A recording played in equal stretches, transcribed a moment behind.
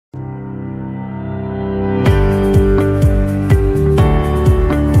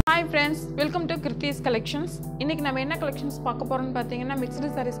Collections. இன்னைக்கு நம்ம என்ன collections பார்க்க போறோம்னு பாத்தீங்கன்னா mixed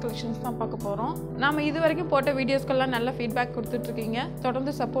sarees collections தான் பார்க்க போறோம். நாம இதுவரைக்கும் போட்ட வீடியோஸ்க்கெல்லாம் நல்ல ஃபீட்பேக் கொடுத்துட்டு இருக்கீங்க.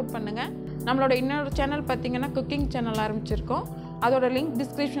 தொடர்ந்து சப்போர்ட் பண்ணுங்க. நம்மளோட இன்னொரு சேனல் பாத்தீங்கன்னா குக்கிங் சேனல் ஆரம்பிச்சிருக்கோம். அதோட லிங்க்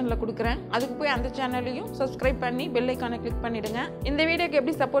டிஸ்கிரிப்ஷன்ல கொடுக்கிறேன். அதுக்கு போய் அந்த சேனலையும் Subscribe பண்ணி பெல் ஐகானை கிளிக் பண்ணிடுங்க. இந்த வீடியோக்கு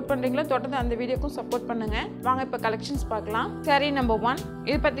எப்படி சப்போர்ட் பண்றீங்களோ தொடர்ந்து அந்த வீடியோக்கும் சப்போர்ட் பண்ணுங்க. வாங்க இப்ப collections பார்க்கலாம். Saree number 1.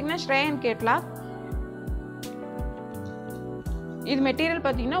 இது பாத்தீங்கன்னா sareesonlineshopping. இது மெட்டீரியல்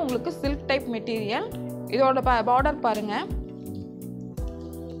பாத்தீங்கன்னா உங்களுக்கு silk type மெட்டீரியல். இதோட border பாருங்க.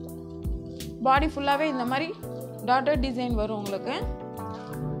 பாடி ஃபுல்லாவே இந்த மாதிரி டாட்டர் டிசைன் வரும் உங்களுக்கு.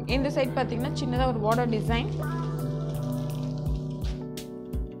 இந்த சைடு பாத்தீங்கன்னா சின்னதா ஒரு border டிசைன்.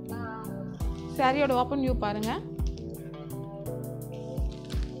 சாரியோட ஓபன் வியூ பாருங்க.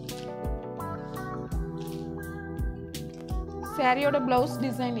 சாரியோட ப்ளவுஸ்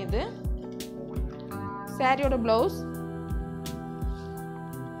டிசைன் இது. சாரியோட ப்ளவுஸ்.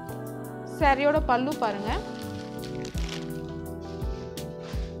 சாரியோட பல்லு பாருங்க.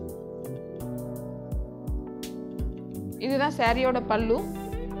 இதுதான் சாரியோட பல்லு.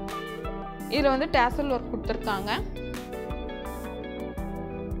 இதுல வந்து டாசல் வர்க் கொடுத்திருக்காங்க.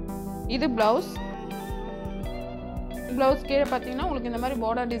 இது ப்ளவுஸ். ப்ளவுஸ் கீழே பாத்தீங்கன்னா உங்களுக்கு இந்த மாதிரி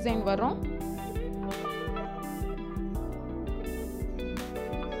border டிசைன் வரும்.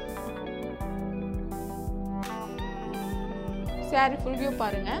 சாரி ஃபுல் வியூ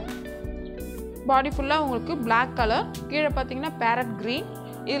பாருங்க. பாடி ஃபுல்லா உங்களுக்கு black கலர். கீழே பாத்தீங்கன்னா parrot green.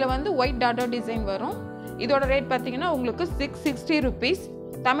 இதுல வந்து white dot டிசைன் வரும். இதோட ரேட் பாத்தீங்கன்னா உங்களுக்கு 660 rupees.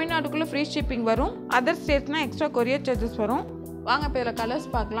 தமிழ்நாட்டுக்குள்ள ஃப்ரீ ஷிப்பிங் வரும். அதர் ஸ்டேட்ஸ்னா எக்ஸ்ட்ரா கொரியர் சார்ஜஸ் வரும். வாங்க இப்ப இதோட கலர்ஸ்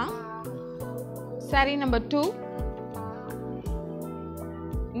பார்க்கலாம். Saree number 2.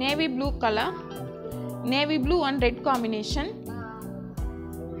 Navy blue color. Navy blue and red combination.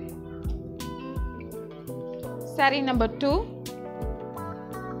 Saree number 2.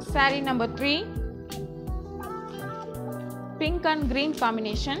 Saree number 3. Pink and green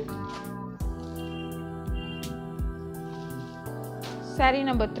combination. Saree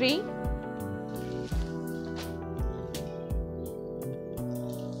number 3.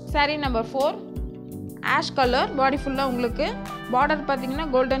 Saree number 4. Ash color. Body full உங்களுக்கு border பாத்தீங்கன்னா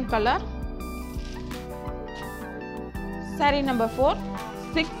golden color. Saree number 4.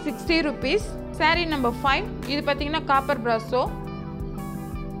 660 rupees. Saree number 5. இது பாத்தீங்கன்னா copper brasso.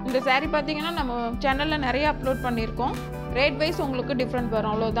 இந்த saree பாத்தீங்கன்னா நம்ம சேனல்ல நிறைய upload பண்ணிருக்கோம். ரேட் வைஸ் உங்களுக்கு டிஃபரண்ட்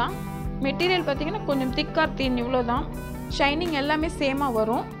வரும் அவ்வளவுதான். மெட்டீரியல் பாத்தீங்கன்னா கொஞ்சம் thick or thin இவ்வளவுதான். ஷைனிங் எல்லாமே சேமா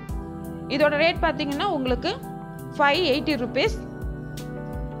வரும். இதோட ரேட் பாத்தீங்கன்னா உங்களுக்கு 580 rupees.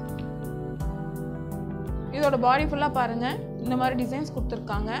 இதோட பாடி ஃபுல்லா பாருங்க. இந்த மாதிரி டிசைன்ஸ்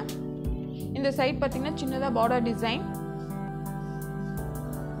கொடுத்திருக்காங்க. இந்த சைடு பாத்தீங்கன்னா சின்னதா border டிசைன்.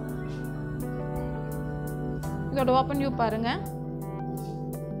 இதோட ஓபன் வியூ பாருங்க.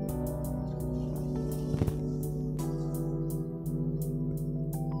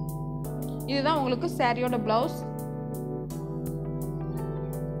 இதுதான் உங்களுக்கு சாரியோட ப்ளவுஸ்.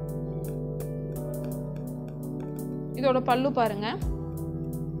 இதோட பல்லு பாருங்க.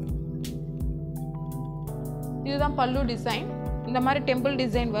 இதுதான் பல்லு டிசைன். இந்த மாதிரி டெம்பிள்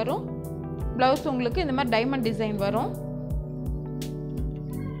டிசைன் வரும். ப்ளவுஸ் உங்களுக்கு இந்த மாதிரி டைமண்ட் டிசைன் வரும்.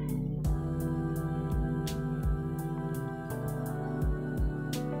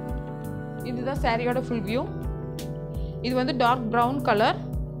 இதுதான் சாரியோட ஃபுல் வியூ. இது வந்து dark brown colour.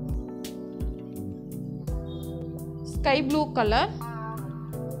 Sky blue color.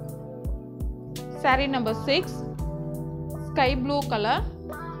 Saree number 6. Sky blue color.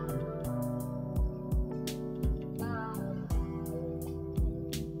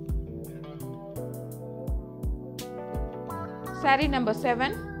 Saree number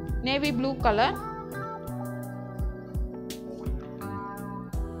 7. Navy blue color.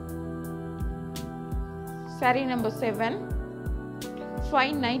 Saree number 7.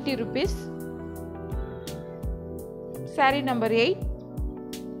 590 rupees. Saree number 8.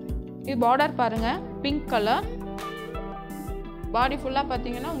 இது border பாருங்க pink color. பாடி ஃபுல்லா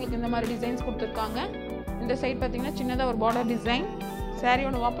பாத்தீங்கன்னா உங்களுக்கு இந்த மாதிரி டிசைன்ஸ் கொடுத்திருக்காங்க. இந்த சைடு பாத்தீங்கன்னா சின்னதா ஒரு border டிசைன்.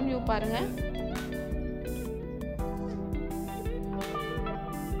 சாரியோட ஓபன் வியூ பாருங்க.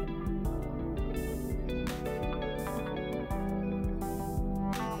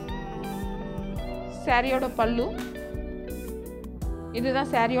 சாரியோட பல்லு.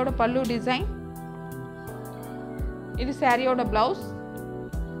 இதுதான் சாரியோட பல்லு டிசைன். இது சாரியோட ப்ளவுஸ்.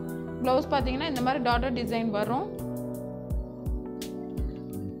 ப்ளவுஸ் பாத்தீங்கன்னா இந்த மாதிரி டாட்டர் டிசைன் வரும்.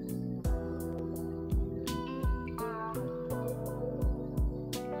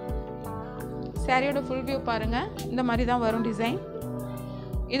 சாரியோட ஃபுல் வியூ பாருங்க. இந்த மாதிரி தான் வரும் டிசைன்.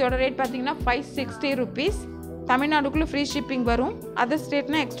 இதோட ரேட் பாத்தீங்கன்னா 560 rupees. தமிழ்நாடுக்குள்ள ஃப்ரீ ஷிப்பிங் வரும். அதர்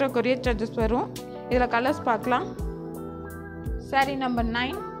ஸ்டேட்னா எக்ஸ்ட்ரா கொரியர் சார்ஜஸ் வரும். இதில் கலர்ஸ் பார்க்கலாம். saree number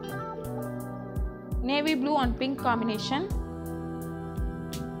 9 navy blue and pink combination.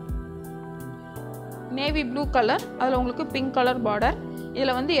 navy blue colour, அதில் உங்களுக்கு பிங்க் கலர் பார்டர்.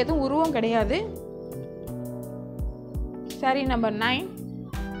 இதில் வந்து எதுவும் உருவம் கிடையாது. saree number 9.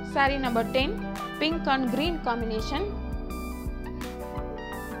 saree number 10 pink and green combination.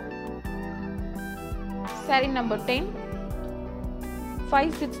 saree number 10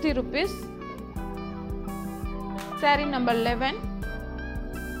 560 rupees. saree number 11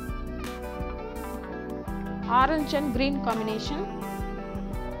 orange and green combination.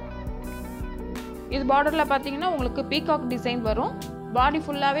 இது பார்டர்ல பாத்தீங்கன்னா உங்களுக்கு பீகாக் டிசைன் வரும். பாடி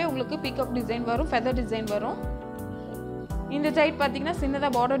ஃபுல்லாவே உங்களுக்கு பீகாக் டிசைன் வரும், ஃபெதர் டிசைன் வரும். இந்த சைடு பாத்தீங்கன்னா சின்னதா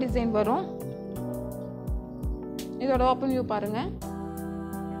பார்டர் டிசைன் வரும். இதோட ஓபன் வியூ பாருங்க.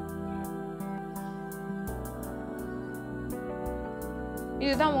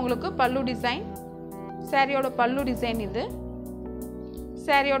 இதுதான் உங்களுக்கு பல்லு டிசைன். சாரியோட பல்லு டிசைன் இது.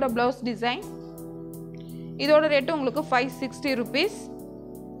 சாரியோட ப்ளவுஸ் டிசைன். இதோட ரேட் உங்களுக்கு 560 rupees.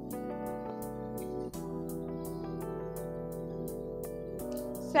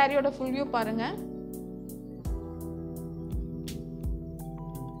 சாரியோட ஃபுல் வியூ பாருங்க.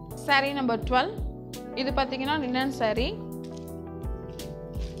 saree number 12 இது பாத்தீங்கன்னா லினன் saree.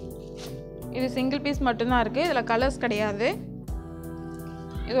 இது சிங்கிள் பீஸ் மட்டும் தான் இருக்கு. இதுல கலர்ஸ் கிடையாது.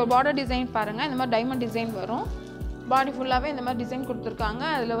 இதோட பார்டர் டிசைன் பாருங்க. இந்த மாதிரி டைமண்ட் டிசைன் வரும். பாடி ஃபுல்லாவே இந்த மாதிரி டிசைன் கொடுத்திருக்காங்க.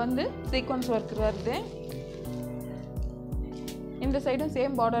 அதுல வந்து சீக்வென்ஸ் வர்க் வருது. இந்த சைடும்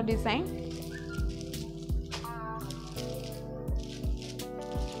சேம் பார்டர் டிசைன்.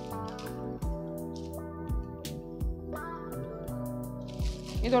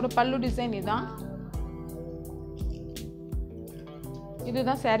 இதோட பல்லு டிசைன் இதான்.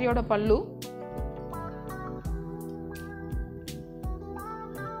 இதுதான் சாரியோட பல்லு.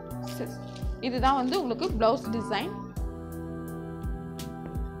 இதுதான் வந்து உங்களுக்கு ப்ளவுஸ் டிசைன்.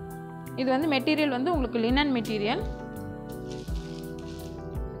 இது வந்து மெட்டீரியல் வந்து உங்களுக்கு லினன் மெட்டீரியல்.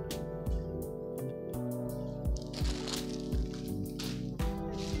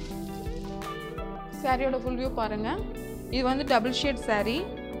 சாரியோட ஃபுல் வியூ பாருங்க. இது வந்து டபுள் ஷேட் saree.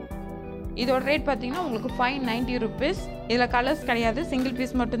 இதோட ரேட் பாத்தீங்கன்னா உங்களுக்கு 590 rupees. இதுல கலர்ஸ் கிடையாது, சிங்கிள்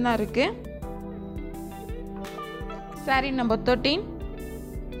பீஸ் மட்டும் தான் இருக்கு. saree number 13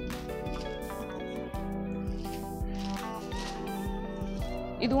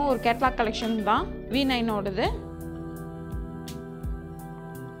 இதுவும் ஒரு கேட்லாக் கலெக்ஷன் தான். V9 ஓடது.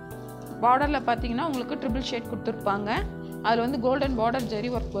 பார்டர்ல பாத்தீங்கன்னா உங்களுக்கு ட்ரிபிள் ஷேட் கொடுத்திருப்பாங்க. அதுல வந்து கோல்டன் பார்டர்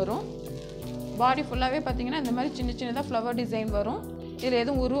ஜரி வர்க் வரும். பாடி ஃபுல்லாவே பாத்தீங்கன்னா இந்த மாதிரி சின்ன சின்னதா ஃப்ளவர் டிசைன் வரும். இதுல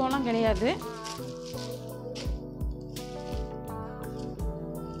எதுவும் உருவம்லாம் கிடையாது.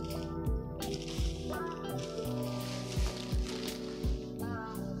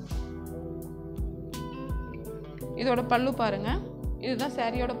 இதோட பல்லு பாருங்க. இதுதான்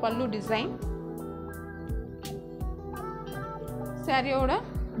சாரியோட பல்லு டிசைன். சாரியோட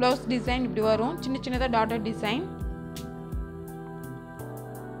ப்ளவுஸ் டிசைன் இப்படி வரும். சின்ன சின்னதா டாட்டட் டிசைன்.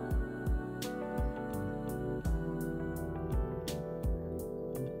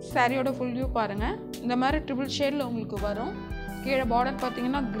 சாரியோட ஃபுல் வியூ பாருங்க. இந்த மாதிரி ட்ரிபிள் ஷேட்ல உங்களுக்கு வரும். கீழே பார்டர்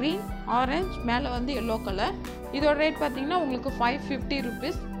பாத்தீங்கன்னா கிரீன், ஆரஞ்சு, மேலே வந்து எல்லோ கலர். இதோட ரேட் பாத்தீங்கன்னா உங்களுக்கு 550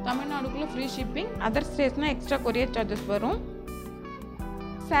 rupees. தமிழ்நாடுக்குள்ள free shipping. Other ஸ்டேட்ஸ்னா extra courier charges வரும்.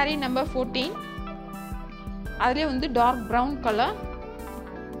 saree number 14 அதுலயே வந்து டார்க் பிரவுன் கலர்.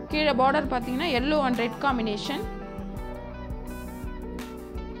 கீழே பார்டர் பாத்தீங்கன்னா yellow and red combination.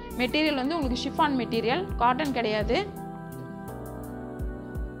 Material வந்து உங்களுக்கு chiffon மெட்டீரியல், காட்டன் கிடையாது.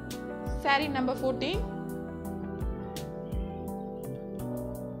 saree number 14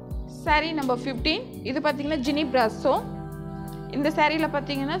 saree number 15 இது பாத்தீங்கன்னா ஜினி பிராசோ. இந்த சாரியில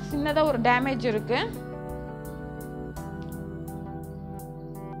பாத்தீங்கன்னா சின்னதா ஒரு டேமேஜ் இருக்கு.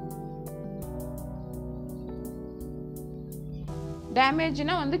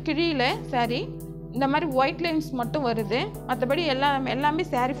 டேமேஜ்னா வந்து கிழியில சாரி இந்த மாதிரி ஒயிட் லைன்ஸ் மட்டும் வருது. மற்றபடி எல்லாமே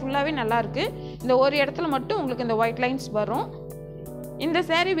சாரி ஃபுல்லாவே நல்லா இருக்கு. இந்த ஒரு இடத்துல மட்டும் உங்களுக்கு இந்த ஒயிட் லைன்ஸ் வரும். இந்த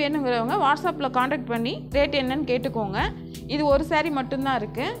சாரி வேணுங்கிறவங்க வாட்ஸ்அப்பில் காண்டாக்ட் பண்ணி ரேட் என்னன்னு கேட்டுக்கோங்க. இது ஒரு சாரி மட்டும்தான்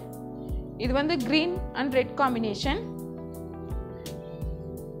இருக்கு. இது வந்து கிரீன் அண்ட் ரெட் காம்பினேஷன்.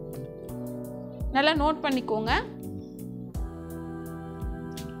 நல்லா நோட் பண்ணிக்கோங்க.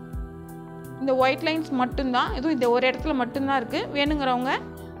 இந்த ஒயிட் லைன்ஸ் மட்டும்தான், இதுவும் இந்த ஒரு இடத்துல மட்டும்தான் இருக்கு. வேணுங்கிறவங்க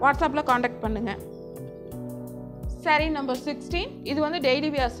வாட்ஸ்அப்பில் காண்டாக்ட் பண்ணுங்க. saree number 16 இது வந்து டெய்லி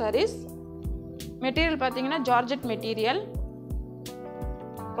வியர் sarees. மெட்டீரியல் பார்த்தீங்கன்னா ஜார்ஜெட் மெட்டீரியல்.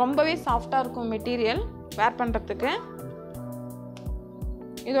 ரொம்பவே சாஃப்டாக இருக்கும் மெட்டீரியல் வேர் பண்ணுறதுக்கு.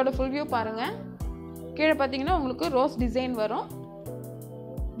 இதோட ஃபுல் வியூ பாருங்க. கீழே பார்த்தீங்கன்னா உங்களுக்கு ரோஸ் டிசைன் வரும்.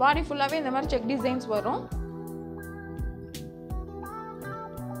 பாடி ஃபுல்லாவே இந்த மாதிரி செக் டிசைன்ஸ் வரும்.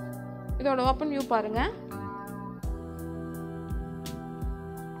 இதோட ஓப்பன் வியூ பாருங்க.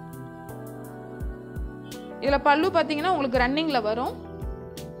 இதுல பல்லு பாத்தீங்கன்னா உங்களுக்கு ரன்னிங்ல வரும்.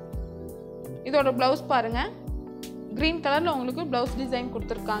 இதோட ப்ளவுஸ் பாருங்க. கிரீன் கலர்ல உங்களுக்கு ப்ளவுஸ் டிசைன்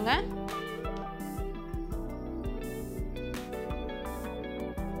கொடுத்திருக்காங்க.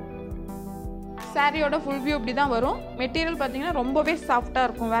 சாரியோட ஃபுல் வியூ இப்படி தான் வரும். மெட்டீரியல் பார்த்தீங்கன்னா ரொம்பவே சாஃப்டாக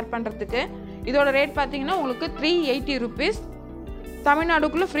இருக்கும் வேர் பண்ணுறதுக்கு. இதோட ரேட் பார்த்தீங்கன்னா உங்களுக்கு 380 rupees.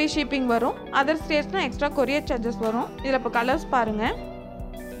 தமிழ்நாடுக்குள்ளே ஃப்ரீ ஷிப்பிங் வரும். அதர் ஸ்டேட்ஸ்னால் எக்ஸ்ட்ரா கொரியர் சார்ஜஸ் வரும். இதில் இப்போ கலர்ஸ் பாருங்கள்.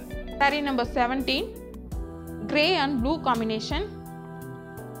 Sorry number 17 grey and blue combination.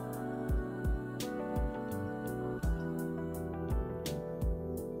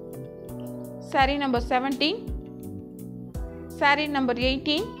 Sorry number 17. Sorry number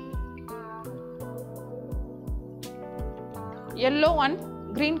 18 yellow and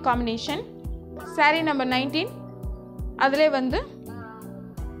green combination. Saree number 19 அதிலே வந்து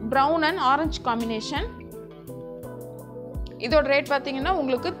brown and orange combination. இதோட ரேட் பார்த்தீங்கன்னா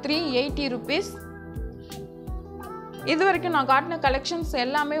உங்களுக்கு 380 rupees. இது வரைக்கும் நான் காட்டின கலெக்ஷன்ஸ்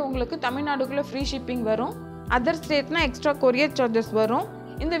எல்லாமே உங்களுக்கு தமிழ்நாடுக்குள்ளே ஃப்ரீ ஷிப்பிங் வரும். அதர் ஸ்டேட்னா எக்ஸ்ட்ரா கொரியர் சார்ஜஸ் வரும்.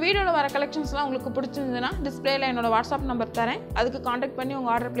 இந்த வீடியோவில் வர கலெக்ஷன்ஸ்லாம் உங்களுக்கு பிடிச்சிருந்ததுன்னா டிஸ்பிளேல என்னோட வாட்ஸ்அப் நம்பர் தரேன். அதுக்கு காண்டாக்ட் பண்ணி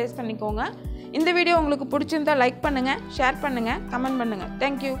உங்கள் ஆர்டர் ப்ளேஸ் பண்ணிக்கோங்க. இந்த வீடியோ உங்களுக்கு பிடிச்சிருந்தா லைக் பண்ணுங்க, ஷேர் பண்ணுங்க, கமெண்ட் பண்ணுங்க.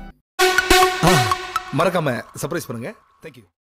 தேங்க்யூ. மறக்காம சர்ப்ரைஸ் பண்ணுங்க. தேங்க்யூ.